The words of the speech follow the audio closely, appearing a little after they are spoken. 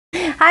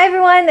Hi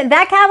everyone,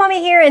 That Cat Mommy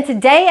here, and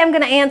today I'm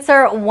going to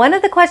answer one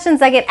of the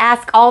questions I get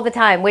asked all the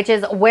time, which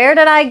is, where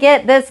did I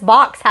get this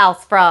box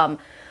house from?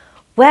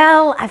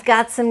 Well, I've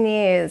got some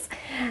news.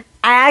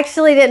 I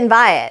actually didn't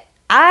buy it.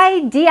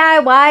 I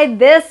DIY'd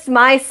this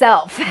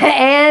myself,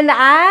 and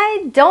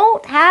I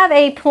don't have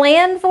a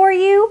plan for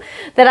you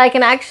that I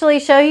can actually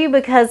show you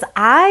because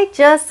I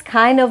just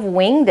kind of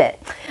winged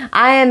it.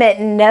 I am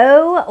in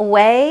no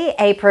way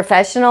a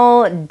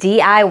professional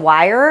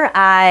DIYer.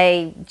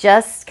 I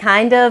just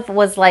kind of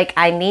was like,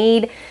 I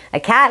need a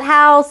cat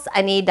house,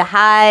 I need to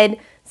hide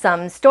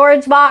some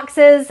storage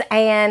boxes,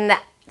 and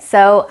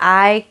so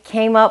I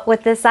came up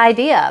with this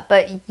idea.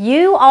 But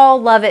you all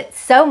love it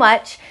so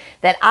much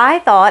that I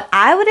thought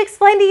I would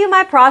explain to you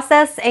my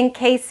process in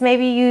case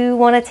maybe you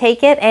want to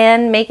take it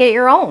and make it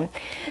your own.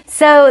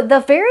 So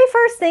the very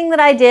first thing that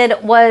I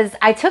did was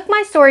I took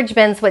my storage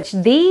bins, which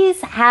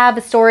these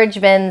have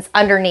storage bins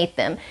underneath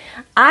them.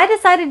 I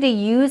decided to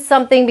use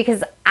something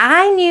because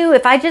I knew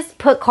if I just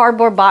put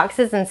cardboard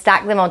boxes and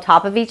stacked them on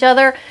top of each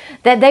other,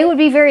 that they would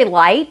be very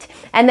light,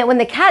 and that when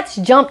the cats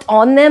jumped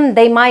on them,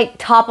 they might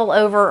topple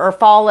over or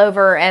fall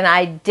over, and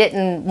I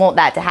didn't want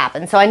that to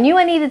happen. So I knew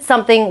I needed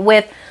something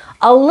with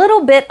a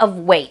little bit of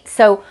weight.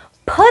 So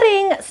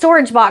putting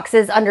storage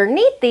boxes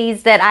underneath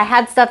these that I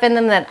had stuff in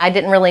them that I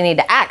didn't really need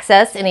to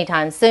access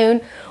anytime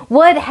soon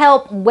would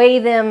help weigh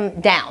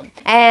them down.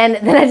 And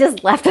then I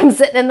just left them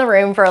sitting in the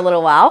room for a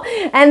little while.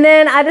 And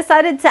then I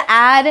decided to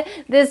add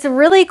this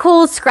really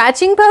cool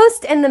scratching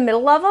post in the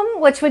middle of them,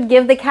 which would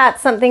give the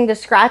cat something to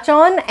scratch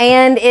on.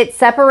 And it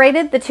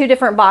separated the two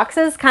different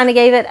boxes, kind of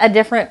gave it a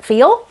different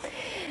feel.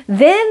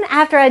 Then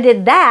after I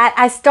did that,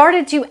 I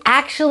started to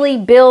actually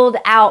build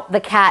out the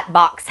cat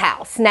box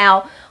house.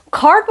 Now,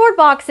 cardboard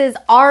boxes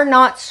are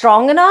not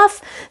strong enough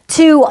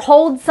to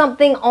hold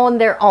something on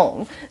their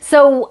own.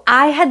 So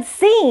I had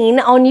seen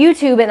on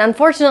YouTube, and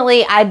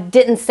unfortunately I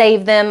didn't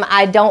save them.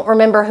 I don't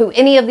remember who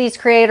any of these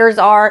creators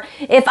are.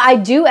 If I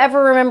do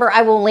ever remember,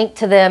 I will link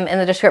to them in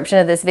the description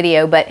of this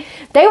video. But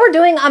they were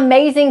doing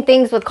amazing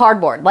things with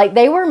cardboard. Like,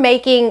 they were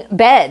making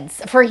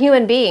beds for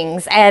human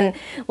beings and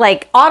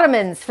like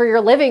ottomans for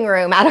your living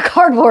room out of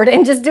cardboard,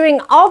 and just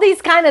doing all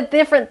these kind of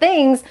different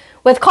things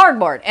with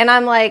cardboard. And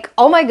I'm like,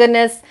 oh my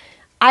goodness,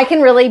 I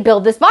can really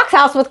build this box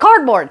house with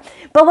cardboard.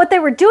 But what they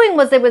were doing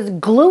was they was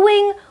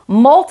gluing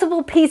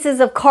multiple pieces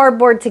of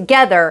cardboard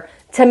together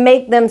to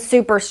make them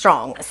super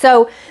strong.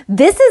 So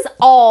this is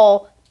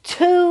all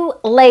 2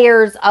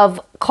 layers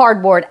of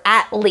cardboard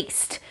at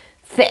least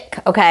thick,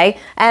 okay?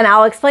 And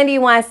I'll explain to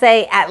you why I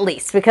say at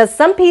least, because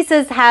some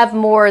pieces have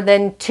more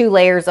than 2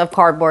 layers of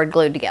cardboard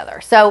glued together.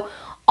 So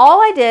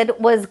all I did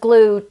was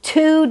glue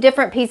 2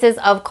 different pieces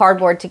of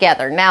cardboard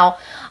together. Now,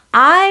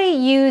 I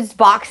used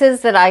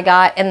boxes that I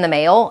got in the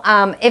mail.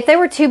 If they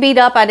were too beat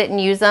up, I didn't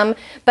use them,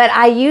 but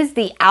I used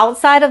the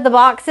outside of the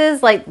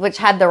boxes, like, which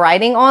had the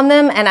writing on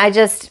them, and I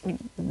just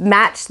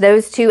matched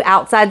those 2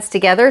 outsides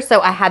together.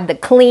 So I had the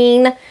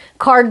clean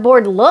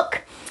cardboard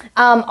look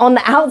on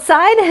the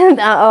outside,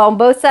 on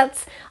both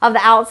sets of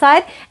the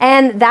outside,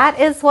 and that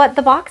is what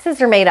the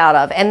boxes are made out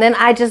of. And then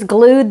I just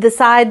glued the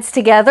sides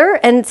together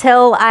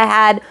until I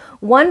had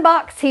one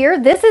box here.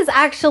 This is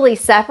actually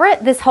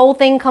separate. This whole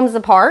thing comes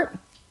apart.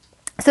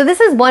 So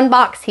this is one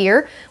box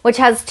here, which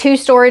has 2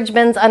 storage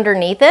bins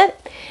underneath it.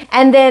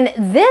 And then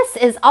this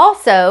is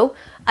also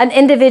an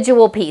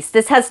individual piece.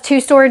 This has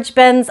 2 storage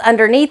bins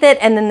underneath it,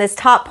 and then this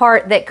top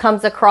part that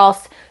comes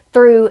across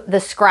through the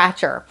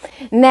scratcher.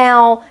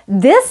 Now,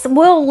 this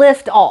will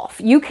lift off.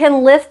 You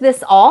can lift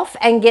this off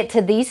and get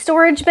to these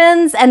storage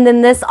bins, and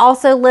then this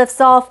also lifts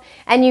off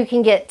and you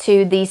can get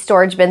to these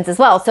storage bins as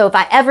well. So if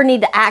I ever need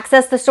to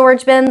access the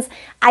storage bins,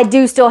 I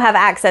do still have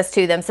access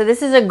to them. So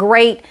this is a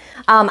great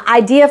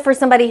idea for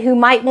somebody who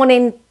might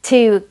wanting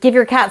to give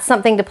your cat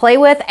something to play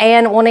with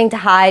and wanting to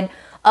hide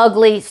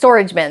ugly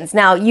storage bins.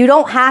 Now, you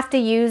don't have to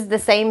use the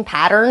same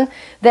pattern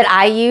that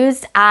I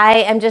used.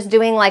 I am just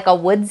doing like a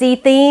woodsy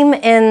theme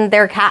in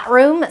their cat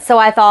room. So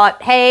I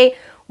thought, hey,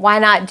 why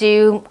not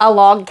do a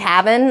log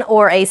cabin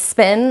or a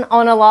spin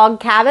on a log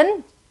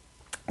cabin?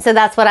 So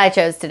that's what I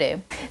chose to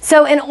do.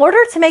 So in order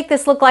to make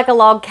this look like a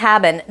log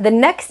cabin, the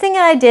next thing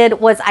I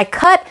did was I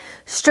cut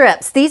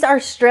strips. These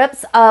are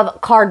strips of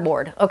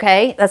cardboard,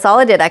 okay? That's all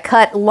I did. I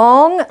cut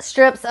long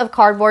strips of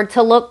cardboard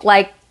to look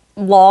like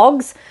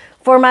logs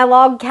for my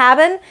log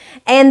cabin,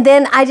 and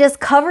then I just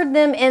covered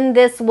them in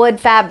this wood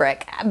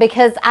fabric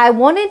because I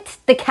wanted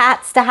the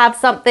cats to have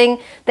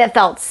something that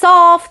felt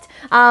soft.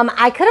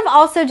 I could have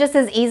also just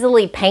as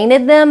easily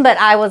painted them, but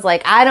I was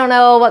like, I don't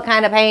know what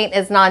kind of paint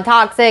is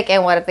non-toxic,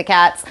 and what if the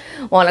cats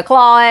want to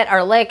claw it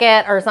or lick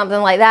it or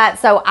something like that.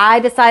 So I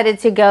decided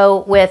to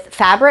go with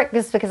fabric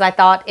just because I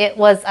thought it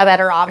was a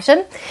better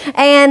option.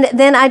 And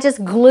then I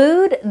just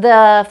glued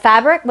the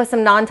fabric with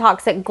some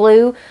non-toxic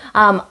glue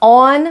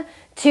on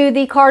to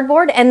the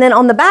cardboard, and then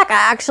on the back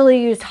I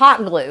actually used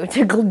hot glue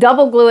to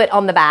double glue it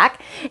on the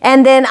back,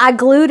 and then I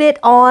glued it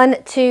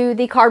on to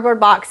the cardboard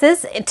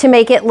boxes to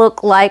make it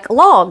look like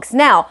logs.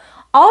 Now,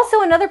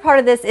 also another part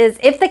of this is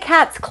if the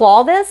cats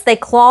claw this, they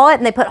claw it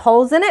and they put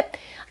holes in it,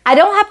 I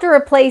don't have to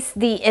replace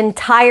the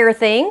entire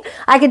thing.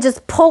 I could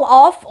just pull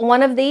off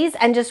one of these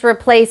and just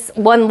replace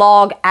one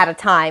log at a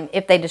time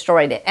if they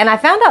destroyed it. And I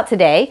found out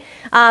today,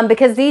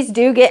 because these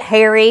do get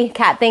hairy,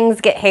 cat things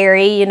get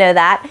hairy, you know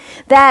that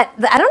I don't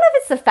know if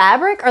it's the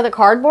fabric or the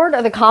cardboard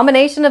or the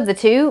combination of the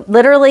two.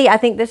 Literally, I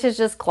think this is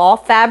just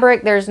cloth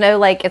fabric. There's no,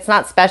 like, it's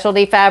not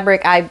specialty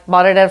fabric. I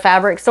bought it at a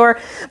fabric store.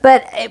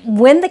 But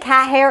when the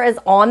cat hair is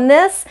on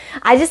this,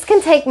 I just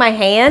can take my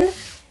hand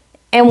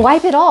and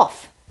wipe it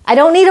off. I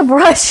don't need a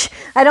brush.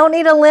 I don't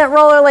need a lint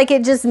roller. Like,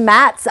 it just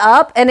mats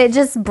up and it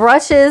just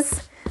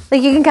brushes.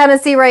 Like, you can kind of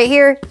see right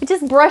here, it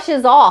just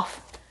brushes off,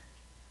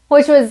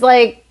 which was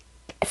like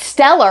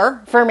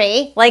stellar for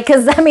me. Like,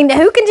 cause I mean,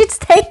 who can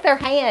just take their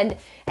hand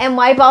and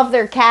wipe off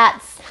their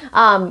cat's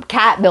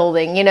cat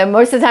building? You know,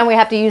 most of the time we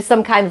have to use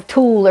some kind of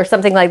tool or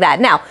something like that.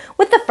 Now,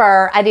 with the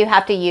fur, I do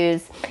have to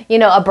use, you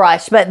know, a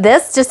brush, but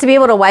this, just to be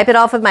able to wipe it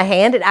off with my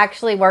hand, it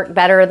actually worked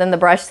better than the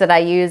brush that I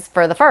use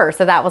for the fur.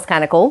 So that was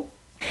kind of cool.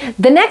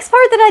 The next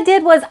part that I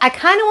did was I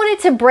kind of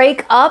wanted to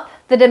break up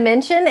the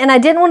dimension, and I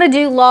didn't want to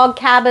do log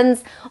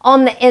cabins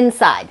on the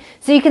inside.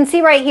 So you can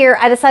see right here,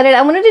 I decided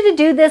I wanted to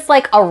do this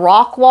like a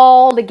rock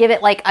wall to give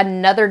it like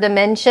another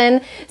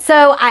dimension.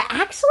 So I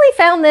actually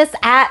found this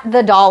at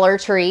the Dollar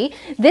Tree.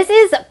 This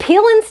is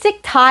peel and stick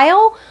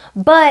tile,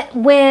 but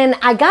when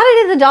I got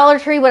it at the Dollar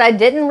Tree, what I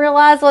didn't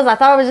realize was I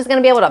thought I was just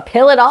going to be able to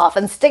peel it off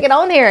and stick it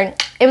on here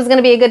and it was going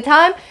to be a good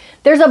time.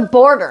 There's a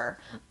border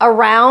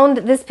around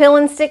this peel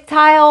and stick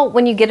tile.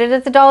 When you get it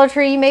at the Dollar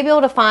Tree, you may be able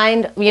to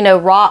find, you know,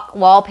 rock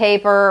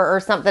wallpaper or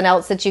something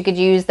else that you could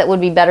use that would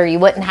be better. You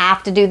wouldn't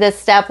have to do this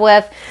step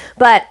with,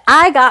 but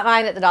I got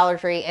mine at the Dollar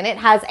Tree and it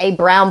has a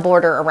brown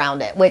border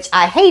around it, which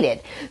I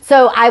hated.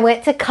 So I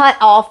went to cut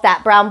off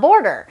that brown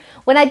border.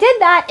 When I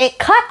did that, it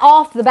cut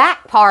off the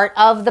back part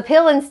of the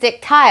peel and stick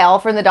tile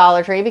from the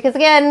Dollar Tree because,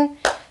 again,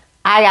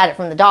 I got it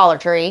from the Dollar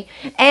Tree.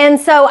 And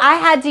so I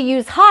had to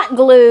use hot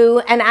glue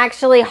and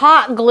actually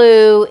hot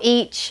glue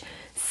each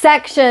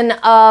section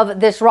of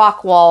this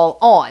rock wall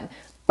on.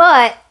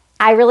 But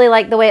I really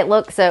like the way it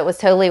looks, so it was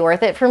totally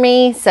worth it for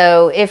me.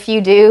 So if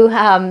you do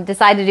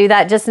decide to do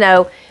that, just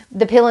know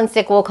the peel and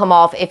stick will come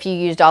off if you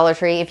use Dollar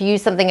Tree. If you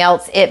use something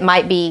else, it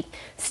might be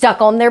stuck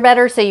on there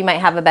better, so you might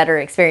have a better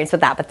experience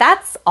with that. But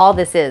that's all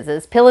this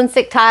is peel and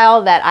stick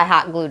tile that I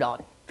hot glued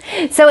on.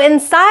 So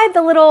inside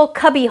the little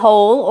cubby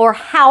hole or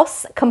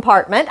house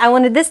compartment, I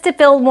wanted this to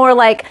feel more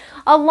like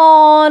a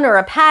lawn or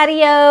a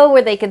patio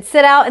where they could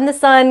sit out in the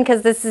sun,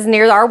 because this is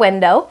near our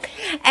window.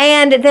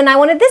 And then I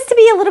wanted this to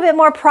be a little bit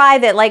more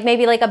private, like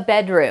maybe like a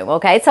bedroom.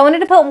 Okay, so I wanted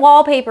to put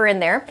wallpaper in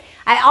there.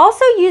 I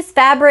also used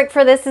fabric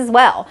for this as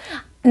well.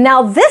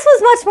 Now, this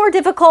was much more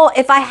difficult.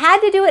 If I had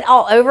to do it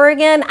all over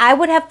again, I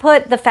would have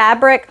put the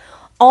fabric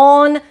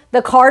on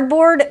the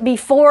cardboard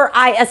before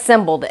I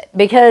assembled it,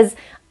 because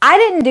I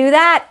didn't do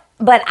that,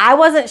 but I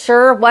wasn't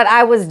sure what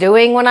I was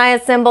doing when I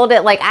assembled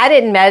it. Like, I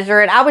didn't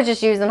measure it. I was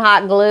just using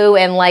hot glue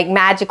and like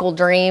magical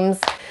dreams.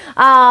 So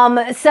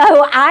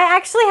I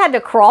actually had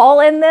to crawl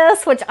in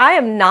this, which I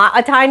am not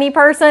a tiny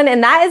person,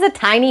 and that is a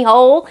tiny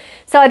hole.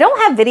 So I don't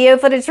have video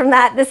footage from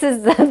that. This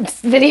is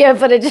video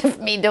footage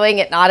of me doing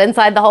it not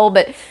inside the hole,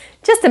 but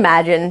just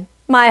imagine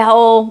my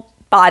whole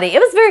body. It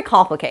was very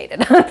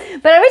complicated.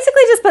 But I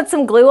basically just put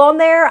some glue on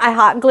there. I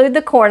hot glued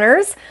the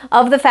corners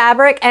of the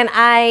fabric, and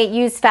I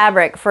used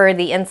fabric for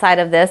the inside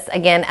of this,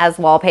 again, as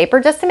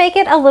wallpaper, just to make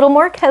it a little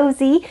more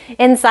cozy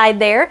inside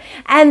there.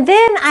 And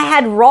then I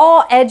had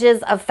raw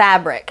edges of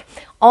fabric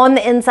on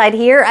the inside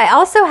here. I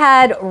also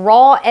had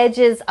raw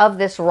edges of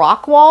this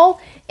rock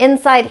wall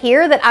inside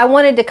here that I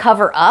wanted to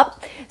cover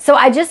up. So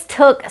I just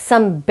took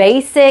some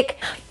basic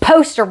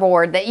poster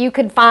board that you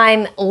could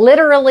find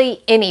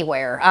literally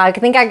anywhere. I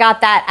think I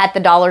got that at the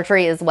Dollar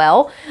Tree as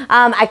well.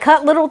 I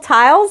cut little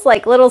tiles,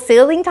 like little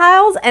ceiling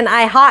tiles, and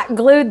I hot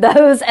glued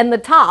those and the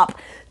top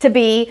to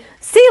be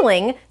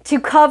ceiling to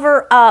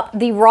cover up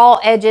the raw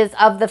edges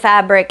of the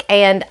fabric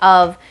and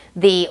of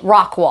the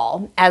rock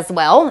wall as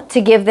well, to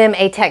give them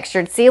a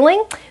textured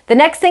ceiling. The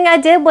next thing I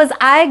did was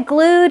I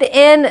glued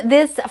in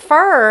this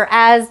fur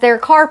as their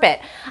carpet.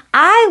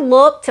 I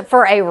looked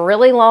for a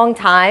really long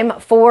time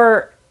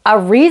for a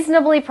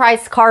reasonably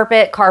priced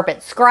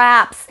carpet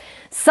scraps,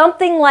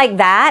 something like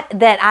that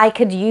I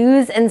could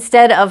use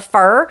instead of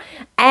fur.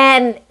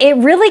 And it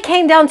really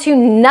came down to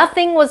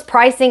nothing was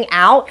pricing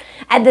out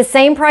at the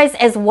same price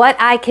as what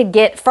I could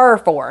get fur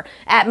for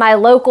at my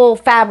local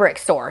fabric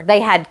store.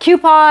 They had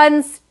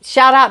coupons.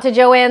 Shout out to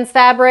Joann's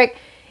Fabric.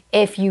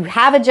 If you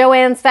have a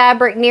Joann's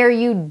Fabric near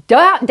you,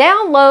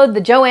 download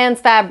the Joann's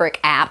Fabric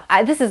app.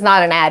 This is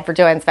not an ad for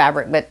Joann's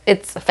Fabric, but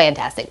it's a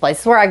fantastic place.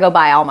 It's where I go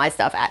buy all my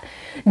stuff at.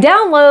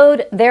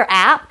 Download their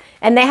app,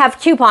 and they have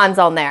coupons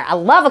on there. I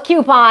love a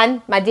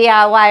coupon. My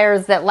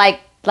DIYers that like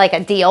a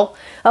deal.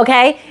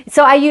 Okay,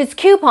 so I used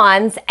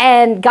coupons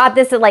and got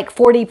this at like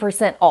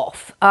 40%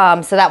 off.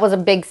 So that was a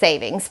big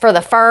savings. For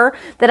the fur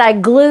that I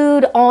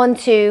glued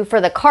onto for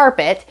the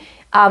carpet,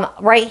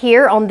 right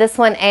here on this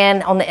one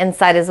and on the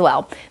inside as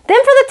well. Then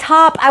for the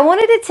top, I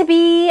wanted it to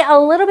be a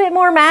little bit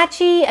more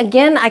matchy.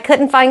 Again, I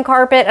couldn't find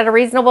carpet at a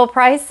reasonable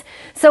price,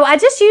 so I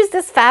just used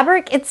this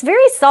fabric. It's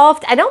very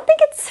soft. I don't think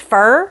it's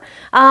fur,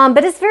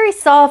 but it's very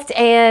soft,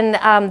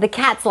 and the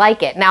cats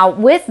like it. Now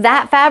with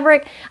that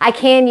fabric, I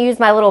can use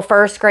my little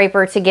fur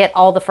scraper to get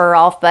all the fur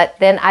off, but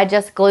then I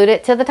just glued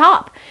it to the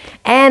top.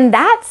 And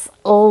that's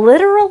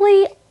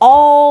literally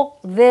all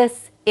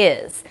this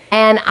is.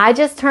 And I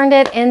just turned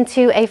it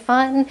into a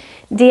fun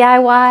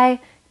DIY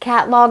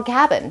cat log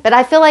cabin. But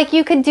I feel like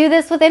you could do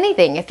this with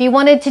anything. If you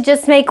wanted to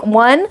just make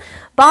one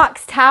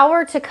box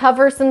tower to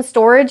cover some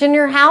storage in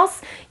your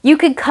house, you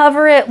could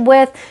cover it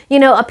with, you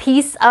know, a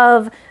piece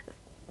of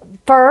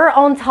fur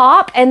on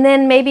top, and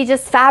then maybe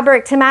just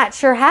fabric to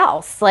match your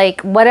house,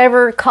 like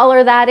whatever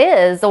color that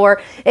is.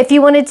 Or if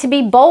you wanted to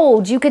be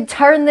bold, you could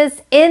turn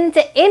this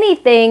into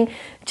anything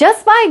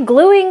just by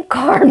gluing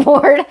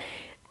cardboard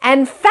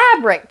and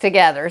fabric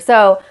together.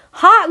 So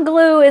hot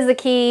glue is a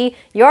key.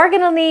 You're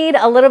gonna need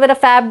a little bit of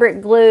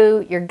fabric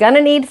glue. You're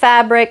gonna need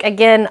fabric.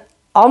 Again,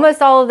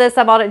 almost all of this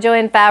I bought at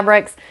Joann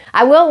Fabrics.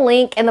 I will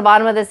link in the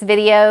bottom of this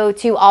video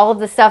to all of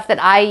the stuff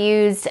that I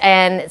used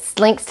and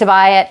links to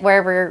buy it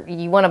wherever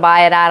you want to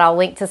buy it at. I'll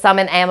link to some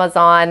in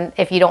Amazon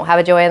if you don't have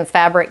a Joann's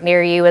Fabric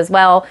near you as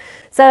well.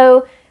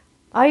 So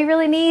all you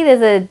really need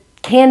is a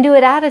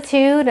can-do-it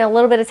attitude and a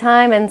little bit of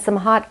time and some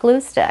hot glue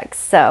sticks.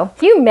 So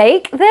if you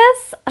make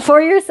this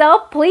for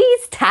yourself,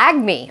 please tag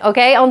me,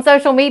 okay, on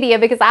social media,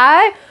 because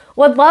I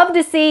would love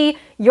to see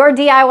your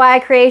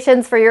DIY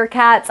creations for your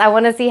cats. I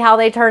want to see how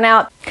they turn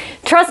out.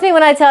 Trust me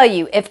when I tell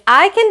you, if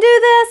I can do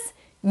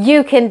this,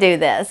 you can do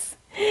this.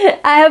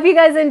 I hope you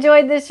guys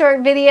enjoyed this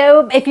short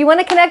video. If you want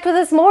to connect with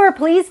us more,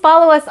 please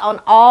follow us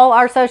on all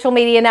our social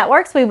media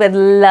networks. We would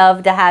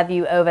love to have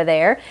you over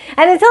there.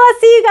 And until I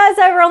see you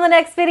guys over on the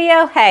next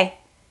video, hey,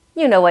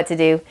 you know what to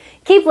do.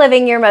 Keep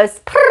living your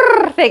most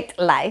perfect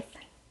life.